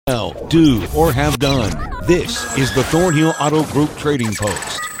Do or have done. This is the Thornhill Auto Group Trading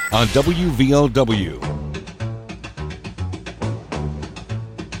Post on WVLW.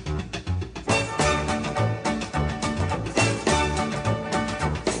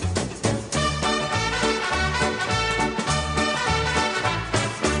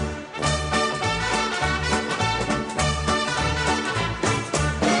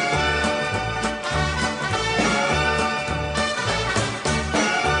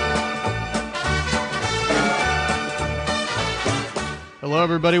 Hello,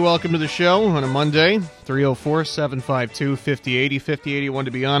 everybody. Welcome to the show on a Monday, 304-752-5080, 5081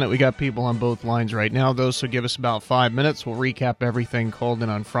 to be on it. We got people on both lines right now. Those who give us about 5 minutes, we'll recap everything called in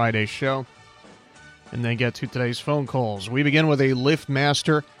on Friday's show and then get to today's phone calls. We begin with a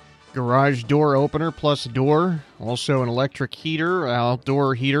LiftMaster garage door opener plus door, also an electric heater,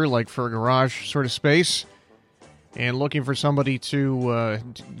 outdoor heater like for a garage sort of space, and looking for somebody to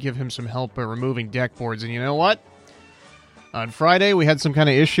give him some help removing deck boards. And you know what? On Friday, we had some kind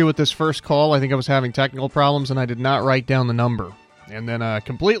of issue with this first call. I think I was having technical problems, and I did not write down the number. And then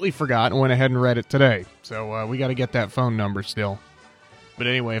completely forgot and went ahead and read it today. So we got to get that phone number still. But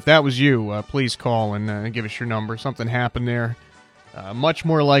anyway, if that was you, please call and give us your number. Something happened there. Much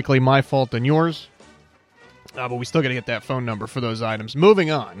more likely my fault than yours. But we still got to get that phone number for those items.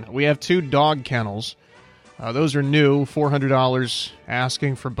 Moving on, we have two dog kennels. Those are new, $400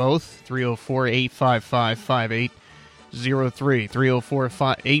 asking for both, 304-855-5803,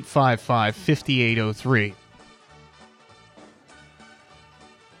 304-855-5803.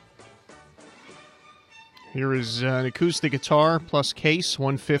 Here is an acoustic guitar plus case,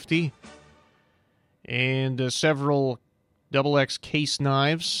 $150, and several XX case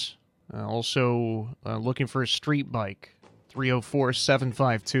knives. Also looking for a street bike,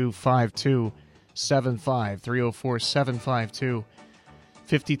 304-752-5275,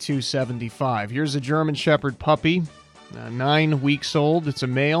 304-752-5275. Here's a German Shepherd puppy, 9 weeks old. It's a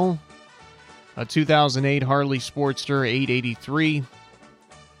male. A 2008 Harley Sportster, $883.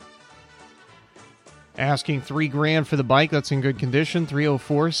 Asking $3,000 for the bike. That's in good condition.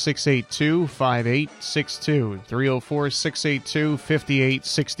 304-682-5862.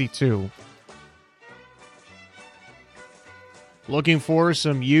 304-682-5862. Looking for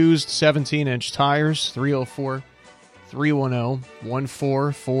some used 17-inch tires.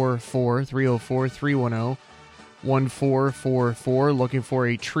 304-310-1444. 304-310-1444. Looking for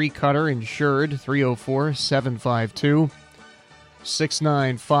a tree cutter insured. 304-752-6959.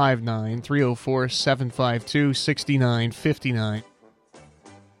 304-752-6959.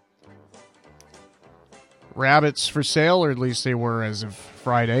 Rabbits for sale, or at least they were as of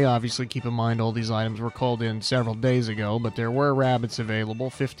Friday. Obviously, keep in mind all these items were called in several days ago, but there were rabbits available,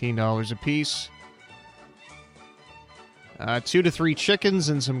 $15 a piece. 2 to 3 chickens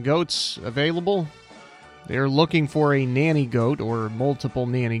and some goats available. They're looking for a nanny goat or multiple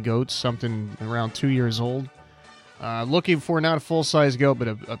nanny goats, something around 2 years old. Looking for not a full-size goat, but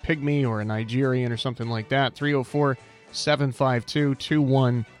a pygmy or a Nigerian or something like that.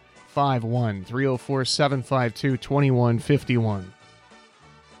 304-752-2151. 304-752-2151.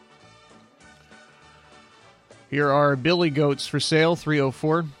 Here are billy goats for sale.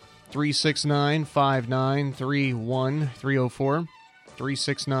 304-369-5931.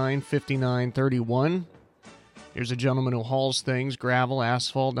 304-369-5931. Here's a gentleman who hauls things, gravel,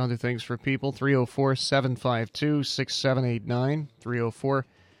 asphalt, and other things for people. 304-752-6789.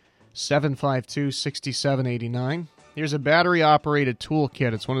 304-752-6789. Here's a battery-operated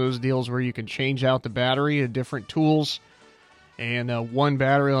toolkit. It's one of those deals where you can change out the battery to different tools. And one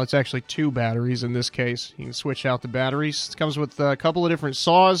battery, well, it's actually 2 batteries in this case. You can switch out the batteries. It comes with a couple of different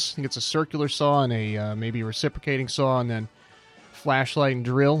saws. I think it's a circular saw and a maybe a reciprocating saw, and then flashlight and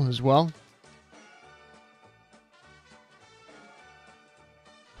drill as well.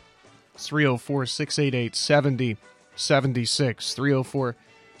 It's 304-688-7076.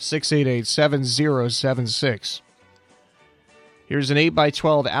 304-688-7076. Here's an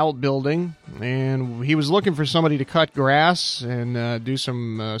 8x12 outbuilding, and he was looking for somebody to cut grass and do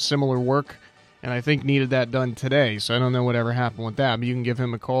some similar work, and I think needed that done today, so I don't know whatever happened with that, but you can give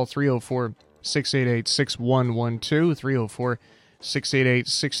him a call, 304-688-6112,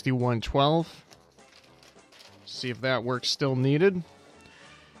 304-688-6112. See if that work's still needed.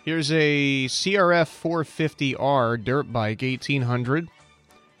 Here's a CRF 450R dirt bike, 1800.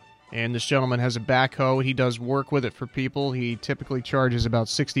 And this gentleman has a backhoe. He does work with it for people. He typically charges about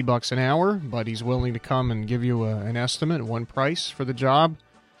 $60 an hour, but he's willing to come and give you an estimate, one price for the job.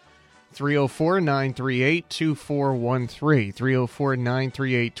 304-938-2413.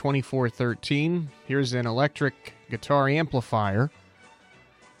 304-938-2413. Here's an electric guitar amplifier.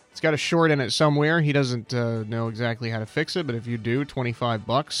 got a short in it somewhere. He doesn't know exactly how to fix it, but if you do,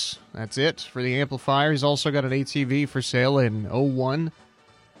 $25. That's it for the amplifier. He's also got an ATV for sale in 01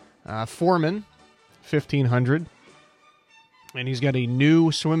 Foreman, $1,500. And he's got a new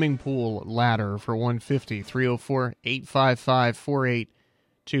swimming pool ladder for $150. 304-855-4823.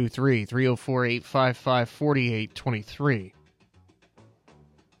 304-855-4823.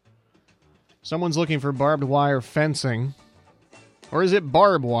 Someone's looking for barbed wire fencing. Or is it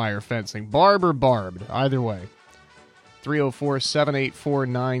barbed wire fencing? Barb or barbed? Either way.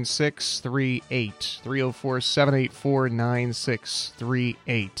 304-784-9638.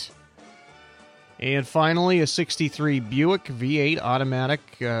 304-784-9638. And finally, a 63 Buick V8 automatic.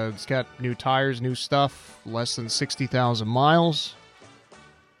 It's got new tires, new stuff, less than 60,000 miles.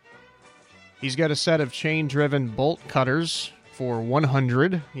 He's got a set of chain-driven bolt cutters for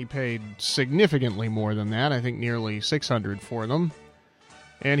 $100. He paid significantly more than that, I think nearly $600 for them.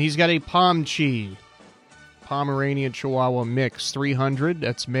 And he's got a Pomchi, Pomeranian Chihuahua mix, $300.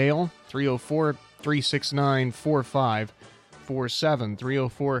 That's male.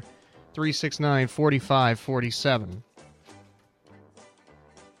 304-369-4547. 369-4547.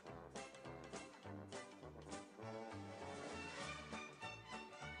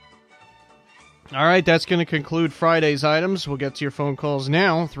 All right, that's going to conclude Friday's items. We'll get to your phone calls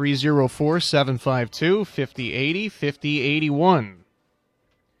now. 304-752-5080, 5081.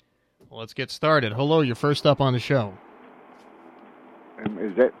 Well, let's get started. Hello, you're first up on the show.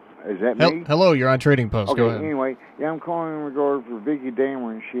 Is that me? Hello, you're on Trading Post. Okay, go ahead. Anyway, I'm calling in regard for Vicki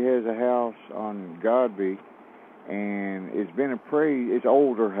Dameron. She has a house on Godby, and it's been appraised. It's an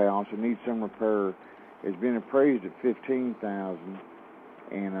older house. It needs some repair. It's been appraised at $15,000,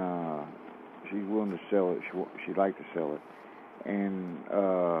 and she's willing to sell it. She'd like to sell it. And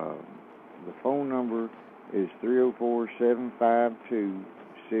the phone number is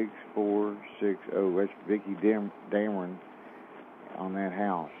 304-752-6460. That's Vicki Dameron on that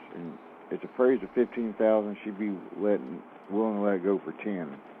house. And it's appraised at $15,000. She'd be willing to let it go for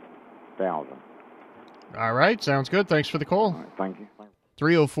 $10,000. All right, sounds good. Thanks for the call. All right, thank you.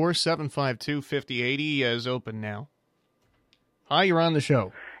 304-752-5080 is open now. Hi, you're on the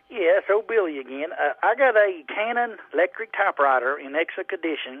show. Yes, old Billy again. I got a Canon electric typewriter in excellent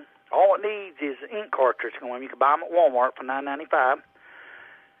condition. All it needs is an ink cartridge going. You can buy them at Walmart for $9.95.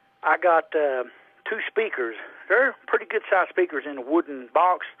 I got 2 speakers. They're pretty good-sized speakers in a wooden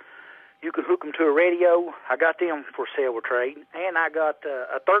box. You can hook them to a radio. I got them for sale or trade. And I got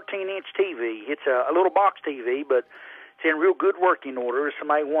a 13-inch TV. It's a little box TV, but it's in real good working order. If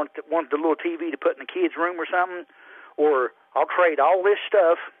somebody wants the little TV to put in the kids' room or something, or I'll trade all this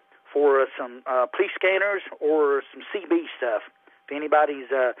stuff for some police scanners or some CB stuff. If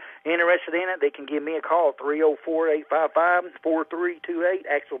anybody's interested in it, they can give me a call at 304-855-4328.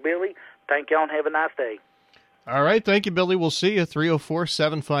 Axel Billy. Thank y'all and have a nice day. All right, thank you, Billy. We'll see you.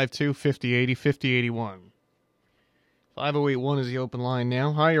 304-752-5080, 5081. 5081 is the open line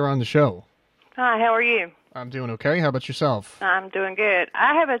now. Hi, you're on the show. Hi, how are you? I'm doing okay. How about yourself? I'm doing good.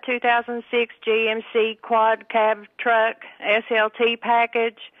 I have a 2006 GMC quad cab truck, SLT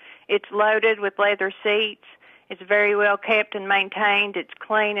package. It's loaded with leather seats. It's very well kept and maintained. It's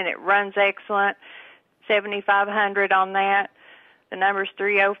clean and it runs excellent. $7,500 on that. The number's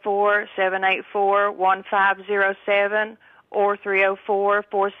 304-784-1507 or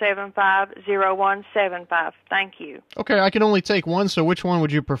 304-475-0175. Thank you. Okay, I can only take one, so which one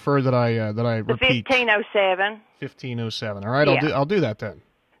would you prefer that I The repeat? 1507. 1507. All right, Yeah. I'll do that then.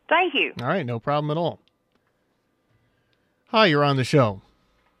 Thank you. All right, no problem at all. Hi, you're on the show.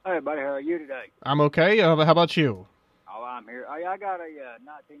 Hey, buddy, how are you today? I'm okay. How about you? Oh, I'm here. Hey, I got a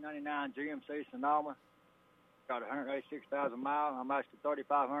 1999 GMC Sonoma. Got 186,000 miles. I'm asking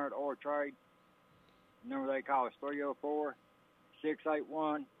 $3,500 or trade. The number they call is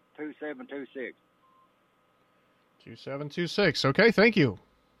 304-681-2726. 2726. Okay, thank you.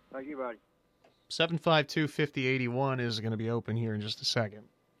 Thank you, buddy. 752-5081 is going to be open here in just a second.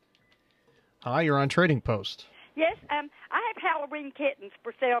 Hi, you're on Trading Post. Yes, I have Halloween kittens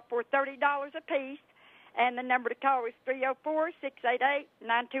for sale for $30 a piece, and the number to call is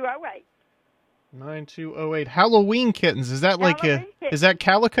 304-688-9208. 9208. Halloween kittens. Is that is that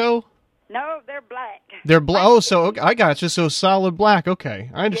calico? No, they're black. They're black. Oh, so okay, I got you. So solid black.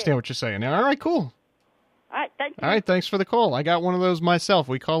 Okay, I understand what you're saying now. All right, cool. All right, thank you. All right, thanks for the call. I got one of those myself.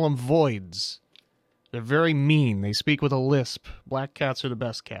 We call them voids. They're very mean. They speak with a lisp. Black cats are the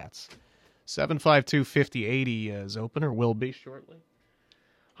best cats. 752-5080 is open, or will be shortly.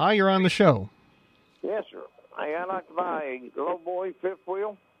 Hi, you're on the show. Yes, sir. Hey, I'd like to buy a low boy fifth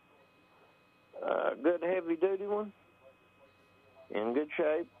wheel, good heavy-duty one, in good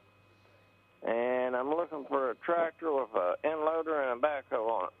shape, And I'm looking for a tractor with an end loader and a backhoe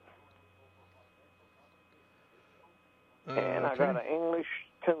on it. And I got an English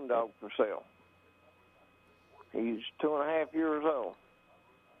coon dog for sale. He's 2.5 years old.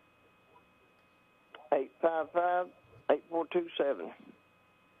 855-8427.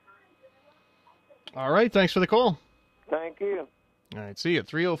 All right, thanks for the call. Thank you. All right, see you.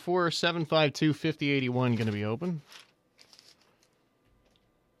 304-752-5081 going to be open.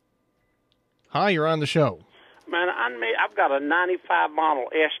 Hi, you're on the show. Man, I've got a 95 model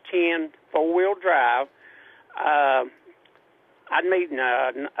S10 four-wheel drive. I need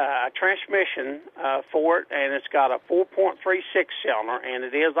a transmission for it, and it's got a 4.36 cylinder, and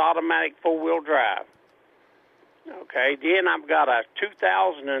it is automatic four-wheel drive. Okay, then I've got a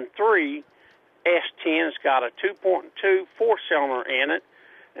 2003 S10. It's got a 2.2 four-cylinder in it,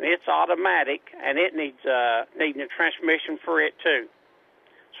 and it's automatic, and it needs needing a transmission for it too.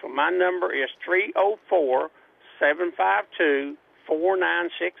 So my number is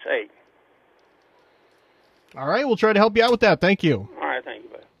 304-752-4968. All right, we'll try to help you out with that. Thank you. All right, thank you,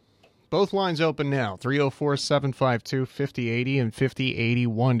 buddy. Both lines open now, 304-752-5080 and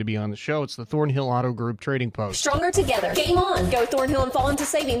 5081 to be on the show. It's the Thornhill Auto Group Trading Post. Stronger together. Game on. Go Thornhill and fall into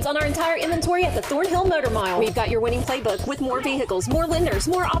savings on our entire inventory at the Thornhill Motor Mile. We've got your winning playbook with more vehicles, more lenders,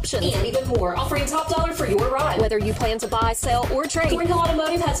 more options, and even more, offering top dollar for your ride. Whether you plan to buy, sell, or trade, Thornhill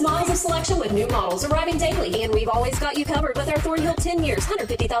Automotive has miles of selection with new models arriving daily. And we've always got you covered with our Thornhill 10 years,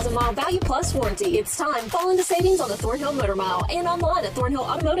 150,000-mile value plus warranty. It's time. Fall into savings on the Thornhill Motor Mile and online at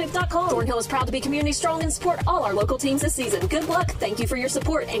thornhillautomotive.com. Thornhill is proud to be community strong and support all our local teams this season. Good luck, thank you for your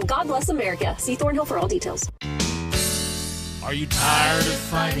support, and God bless America. See Thornhill for all details. Are you tired of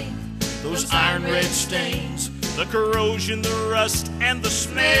fighting those iron red stains? The corrosion, the rust, and the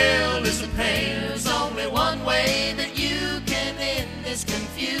smell is a pain. There's only one way that you can end this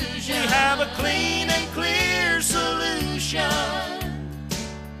confusion. We have a clean and clear solution.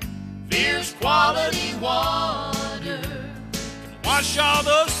 Fierce quality water. Wash all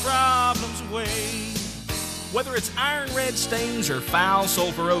those problems away. Whether it's iron red stains or foul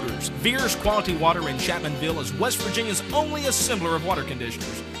sulfur odors, Veer's Quality Water in Chapmanville is West Virginia's only assembler of water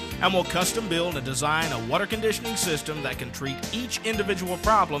conditioners, and will custom build and design a water conditioning system that can treat each individual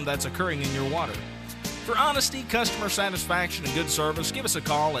problem that's occurring in your water. For honesty, customer satisfaction, and good service, give us a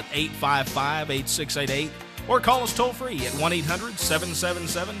call at 855-8688 or call us toll-free at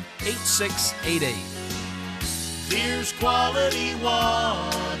 1-800-777-8688. Here's quality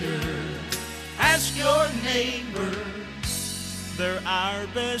water. Ask your neighbor. They're our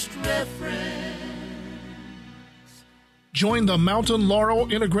best reference. Join the Mountain Laurel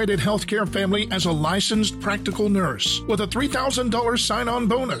Integrated Healthcare family as a licensed practical nurse with a $3,000 sign-on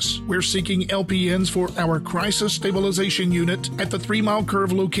bonus. We're seeking LPNs for our Crisis Stabilization Unit at the 3 Mile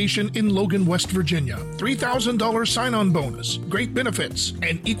Curve location in Logan, West Virginia. $3,000 sign-on bonus, great benefits,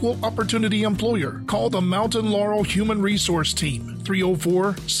 and equal opportunity employer. Call the Mountain Laurel Human Resource Team,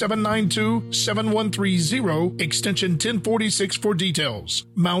 304-792-7130, extension 1046 for details.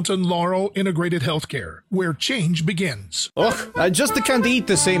 Mountain Laurel Integrated Healthcare, where change begins. Ugh, I just can't eat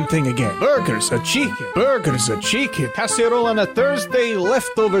the same thing again. Burgers are chicken. Burgers are chicken. Casserole on a Thursday,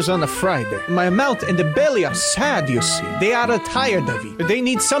 leftovers on a Friday. My mouth and the belly are sad, you see. They are tired of it. They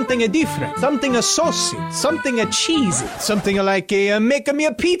need something different. Something saucy. Something cheesy. Something like make me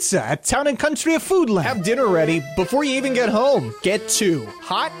a pizza at Town and Country Foodland. Have dinner ready before you even get home. Get 2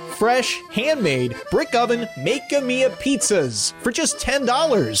 hot, fresh, handmade, brick oven, make-a-mia pizzas for just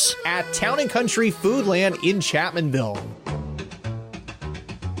 $10 at Town and Country Foodland in Chapmanville.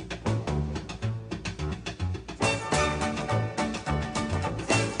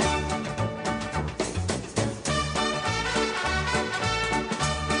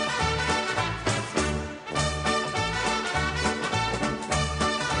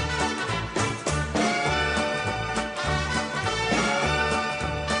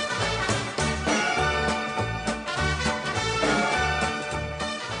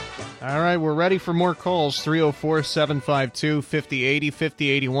 All right, we're ready for more calls. 304-752-5080,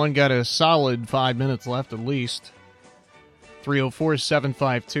 5081. Got a solid 5 minutes left at least.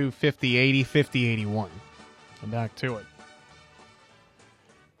 304-752-5080, 5081. And back to it.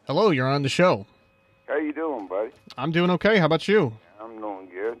 Hello, you're on the show. How you doing, buddy? I'm doing okay. How about you? I'm doing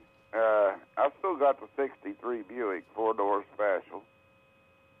good. I've still got the 63 Buick 4-door special.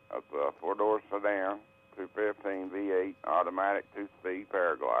 That's a 4-door sedan. 215 V8 automatic 2-speed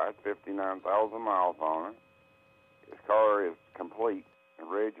Paraglide, 59,000 miles on it. This car is complete,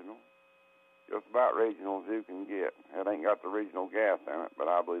 original, just about original as you can get. It ain't got the original gas in it, but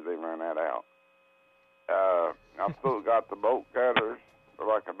I believe they ran that out. I've still got the bolt cutters,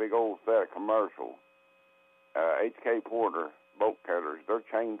 like a big old set of commercial HK Porter bolt cutters. They're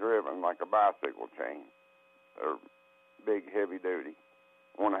chain driven like a bicycle chain. They're big, heavy duty.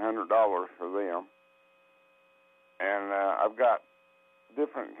 Want $100 for them. And I've got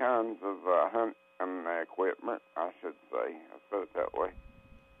different kinds of hunting equipment, I should say. Let's put it that way.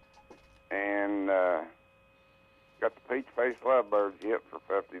 And got the peach face lovebirds yet for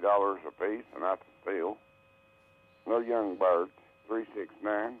 $50 a piece, and that's a steal. No young birds,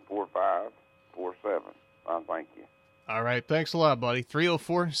 369-4547. Thank you. All right, thanks a lot, buddy.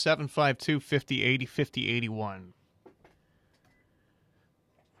 304-752-5080, 5081.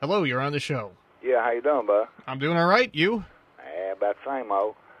 Hello, you're on the show. Yeah, how you doing, bud? I'm doing all right. You? Yeah, about the same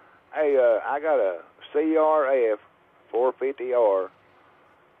old. Hey, I got a CRF 450R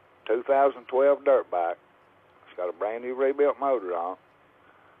 2012 dirt bike. It's got a brand new rebuilt motor on it,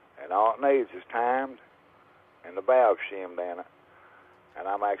 and all it needs is timed and the valve shimmed in it. And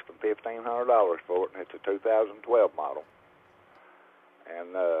I'm asking $1,500 for it, and it's a 2012 model.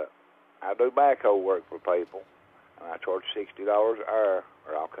 And I do backhoe work for people, and I charge $60 an hour,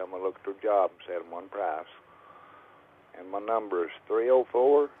 or I'll come and look at their job and set them one price. And my number is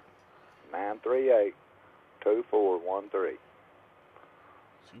 304-938-2413.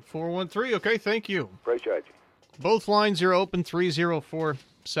 2413. Okay, thank you. Appreciate you. Both lines are open,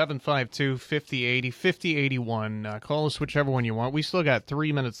 304-752-5080, 5081. Call us whichever one you want. We still got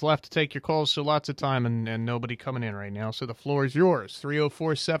 3 minutes left to take your calls, so lots of time and nobody coming in right now. So the floor is yours,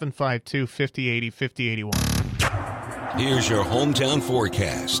 304-752-5080, 5081. Here's your hometown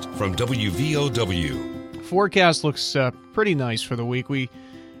forecast from WVOW. Forecast looks pretty nice for the week.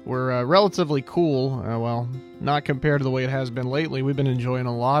 We're relatively cool, well, not compared to the way it has been lately. We've been enjoying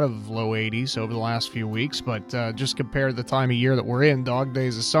a lot of low 80s over the last few weeks, but just compared to the time of year that we're in, dog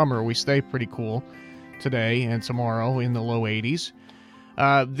days of summer, we stay pretty cool today and tomorrow in the low 80s.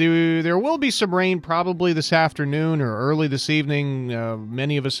 There will be some rain probably this afternoon or early this evening.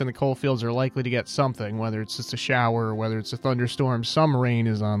 Many of us in the coal fields are likely to get something, whether it's just a shower or whether it's a thunderstorm. Some rain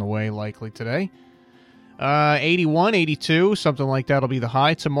is on the way likely today. 81, 82, something like that will be the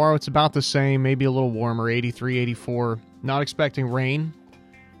high. Tomorrow it's about the same, maybe a little warmer, 83, 84. Not expecting rain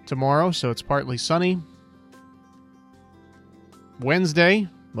tomorrow, so it's partly sunny. Wednesday,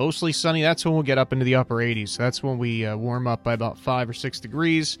 mostly sunny. That's when we'll get up into the upper 80s. That's when we warm up by about 5 or 6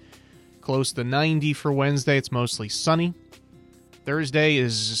 degrees. Close to 90 for Wednesday. It's mostly sunny. Thursday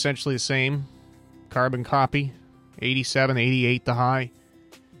is essentially the same. Carbon copy, 87, 88 the high.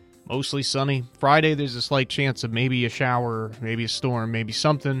 Mostly sunny. Friday, there's a slight chance of maybe a shower, maybe a storm, maybe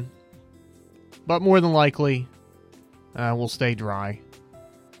something. But more than likely, we'll stay dry.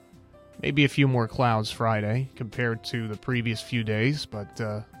 Maybe a few more clouds Friday compared to the previous few days, but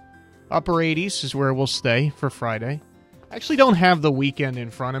upper 80s is where we'll stay for Friday. I actually don't have the weekend in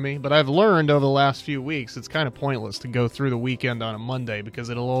front of me, but I've learned over the last few weeks it's kind of pointless to go through the weekend on a Monday because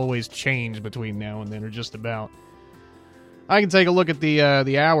it'll always change between now and then, or just about. I can take a look at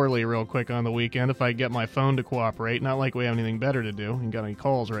the hourly real quick on the weekend if I get my phone to cooperate. Not like we have anything better to do. Ain't got any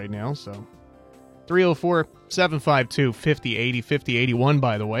calls right now, so. 304-752-5080, 5081,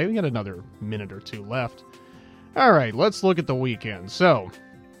 by the way. We got another minute or two left. All right, let's look at the weekend. So,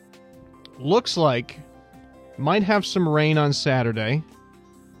 looks like might have some rain on Saturday.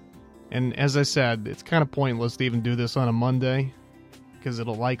 And as I said, it's kind of pointless to even do this on a Monday, because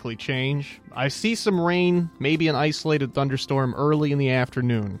it'll likely change. I see some rain, maybe an isolated thunderstorm early in the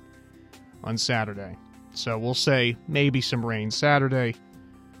afternoon on Saturday. So we'll say maybe some rain Saturday.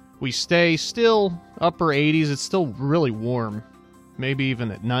 We stay still upper 80s. It's still really warm, maybe even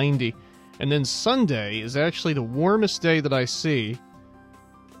at 90. And then Sunday is actually the warmest day that I see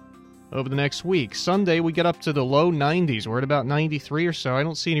over the next week. Sunday, we get up to the low 90s. We're at about 93 or so. I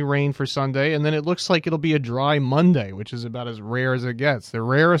don't see any rain for Sunday. And then it looks like it'll be a dry Monday, which is about as rare as it gets. The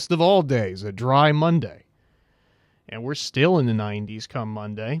rarest of all days, a dry Monday. And we're still in the 90s come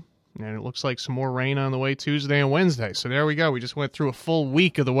Monday. And it looks like some more rain on the way Tuesday and Wednesday. So there we go. We just went through a full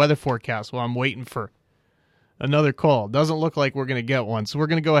week of the weather forecast while I'm waiting for another call. Doesn't look like we're going to get one. So we're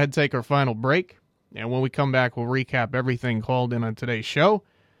going to go ahead and take our final break. And when we come back, we'll recap everything called in on today's show.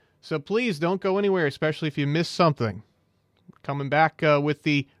 So please don't go anywhere, especially if you missed something. Coming back with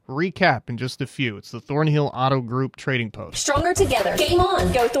the recap in just a few. It's the Thornhill Auto Group Trading Post. Stronger together. Game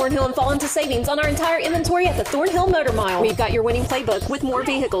on. Go Thornhill and fall into savings on our entire inventory at the Thornhill Motor Mile. We've got your winning playbook with more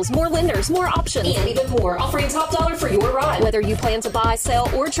vehicles, more lenders, more options, and even more, offering top dollar for your ride. Whether you plan to buy,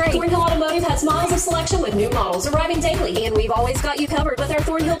 sell, or trade, Thornhill Automotive has miles of selection with new models arriving daily. And we've always got you covered with our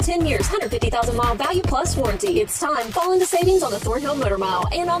Thornhill 10 years, 150,000-mile value plus warranty. It's time. Fall into savings on the Thornhill Motor Mile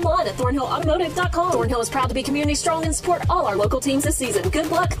and online at thornhillautomotive.com. Thornhill is proud to be community strong and support all our local teams this season.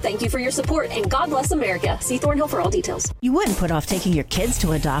 Good luck. Thank you for your support, and God bless America. See Thornhill for all details. You wouldn't put off taking your kids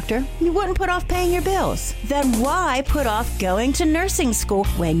to a doctor. You wouldn't put off paying your bills. Then why put off going to nursing school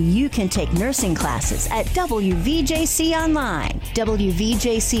when you can take nursing classes at WVJC Online?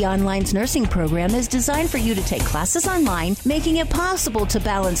 WVJC Online's nursing program is designed for you to take classes online, making it possible to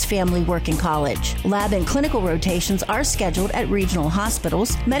balance family, work, and college. Lab and clinical rotations are scheduled at regional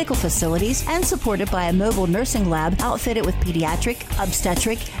hospitals, medical facilities, and supported by a mobile nursing lab outfitted with pediatric,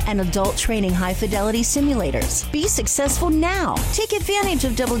 obstetric, and adult training high-fidelity simulators. Be successful now. Take advantage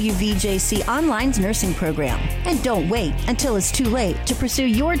of WVJC Online's nursing program. And don't wait until it's too late to pursue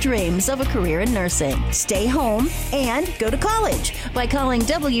your dreams of a career in nursing. Stay home and go to college by calling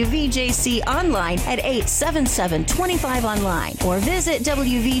WVJC Online at 877-25-ONLINE or visit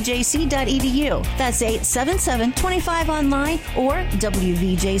WVJC.edu. That's 877-25-ONLINE or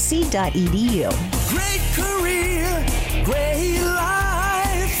WVJC.edu. Great career, great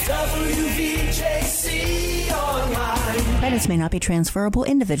life, WVJC Online. Credits may not be transferable.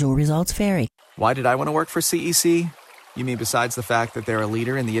 Individual results vary. Why did I want to work for CEC? You mean besides the fact that they're a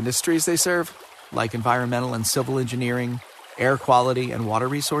leader in the industries they serve? Like environmental and civil engineering, air quality, and water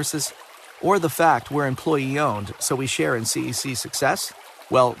resources? Or the fact we're employee-owned, so we share in CEC's success?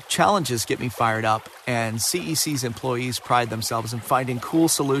 Well, challenges get me fired up, and CEC's employees pride themselves in finding cool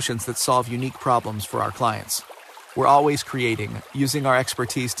solutions that solve unique problems for our clients. We're always creating, using our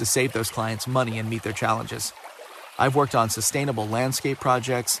expertise to save those clients money and meet their challenges. I've worked on sustainable landscape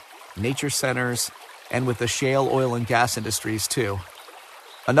projects, nature centers, and with the shale oil and gas industries, too.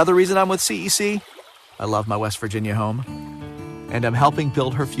 Another reason I'm with CEC? I love my West Virginia home, and I'm helping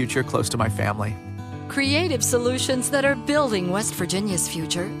build her future close to my family. Creative solutions that are building West Virginia's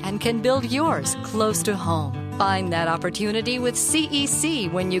future and can build yours close to home. Find that opportunity with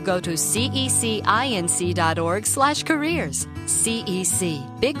CEC when you go to cecinc.org/careers.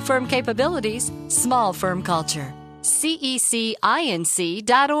 CEC. Big firm capabilities, small firm culture. cecinc.org.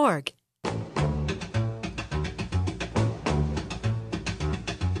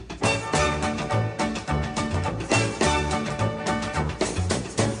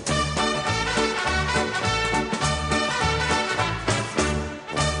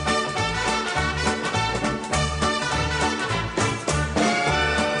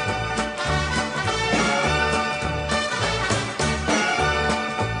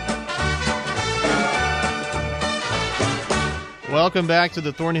 Welcome back to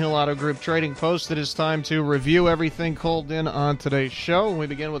the Thornhill Auto Group Trading Post. It is time to review everything called in on today's show. We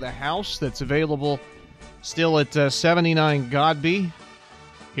begin with a house that's available still at 79 Godby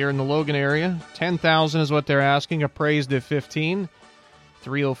here in the Logan area. $10,000 is what they're asking, appraised at $15,000.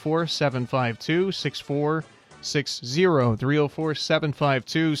 304-752-6460.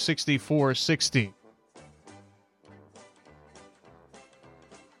 304-752-6460.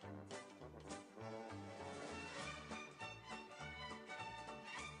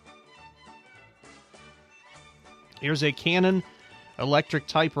 Here's a Canon electric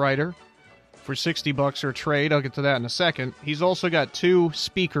typewriter for $60 or trade. I'll get to that in a second. He's also got two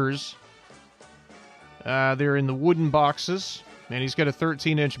speakers. They're in the wooden boxes, and he's got a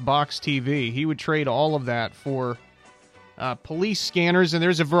 13-inch box TV. He would trade all of that for police scanners, and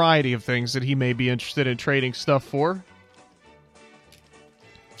there's a variety of things that he may be interested in trading stuff for.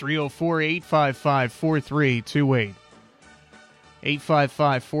 304-855-4328.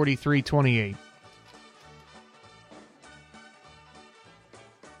 855-4328.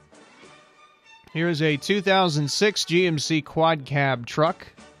 Here's a 2006 GMC quad cab truck.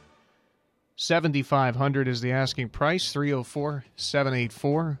 $7,500 is the asking price.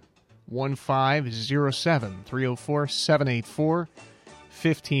 304-784-1507.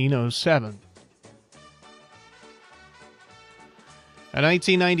 304-784-1507. A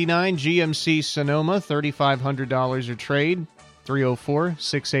 1999 GMC Sonoma, $3,500 a trade.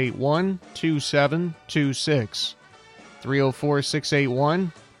 304-681-2726.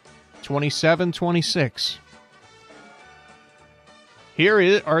 304-681-2726.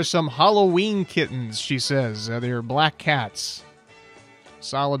 Here are some Halloween kittens, she says. They're black cats.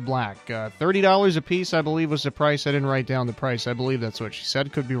 Solid black. $30 a piece, I believe, was the price. I didn't write down the price. I believe that's what she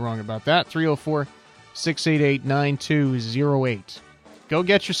said. Could be wrong about that. 304-688-9208. Go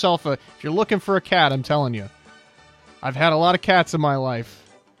get yourself if you're looking for a cat, I'm telling you. I've had a lot of cats in my life.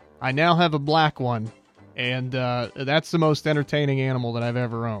 I now have a black one, and that's the most entertaining animal that I've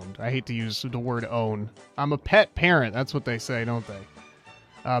ever owned. I hate to use the word own. I'm a pet parent. That's what they say, don't they?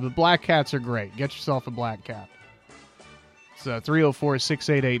 But black cats are great. Get yourself a black cat. It's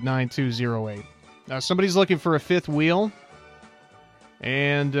 304-688-9208. Somebody's looking for a fifth wheel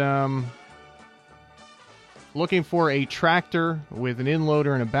and looking for a tractor with an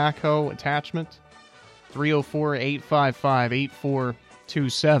inloader and a backhoe attachment.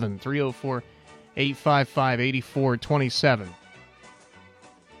 304-855-8427. 304-855-8427.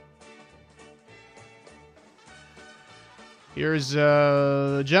 Here's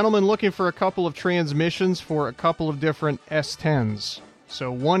a gentleman looking for a couple of transmissions for a couple of different S10s. So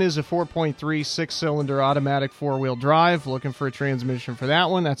one is a 4.3 six-cylinder automatic four-wheel drive, looking for a transmission for that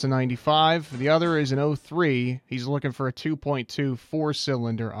one. That's a 95. The other is an 03. He's looking for a 2.2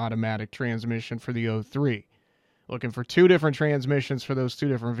 four-cylinder automatic transmission for the 03. Looking for two different transmissions for those two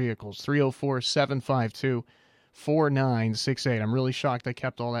different vehicles. 304-752-4968. I'm really shocked I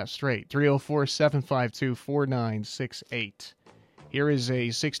kept all that straight. 304-752-4968. Here is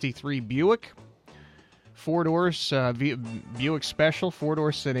a 63 Buick. Four-doors, Buick Special,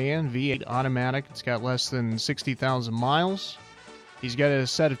 four-door sedan, V8 automatic. It's got less than 60,000 miles. He's got a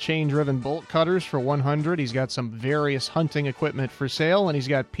set of chain-driven bolt cutters for $100. He's got some various hunting equipment for sale, and he's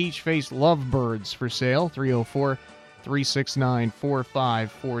got peach-faced lovebirds for sale.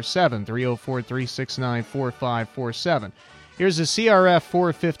 304-369-4547. 304-369-4547. Here's a CRF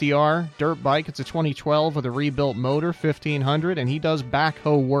 450R dirt bike. It's a 2012 with a rebuilt motor, $1,500, and he does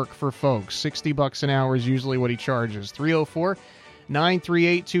backhoe work for folks. $60 an hour is usually what he charges. 304-938-2413,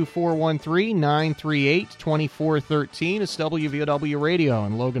 938-2413. It's WVOW Radio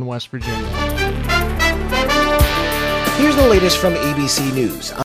in Logan, West Virginia. Here's the latest from ABC News.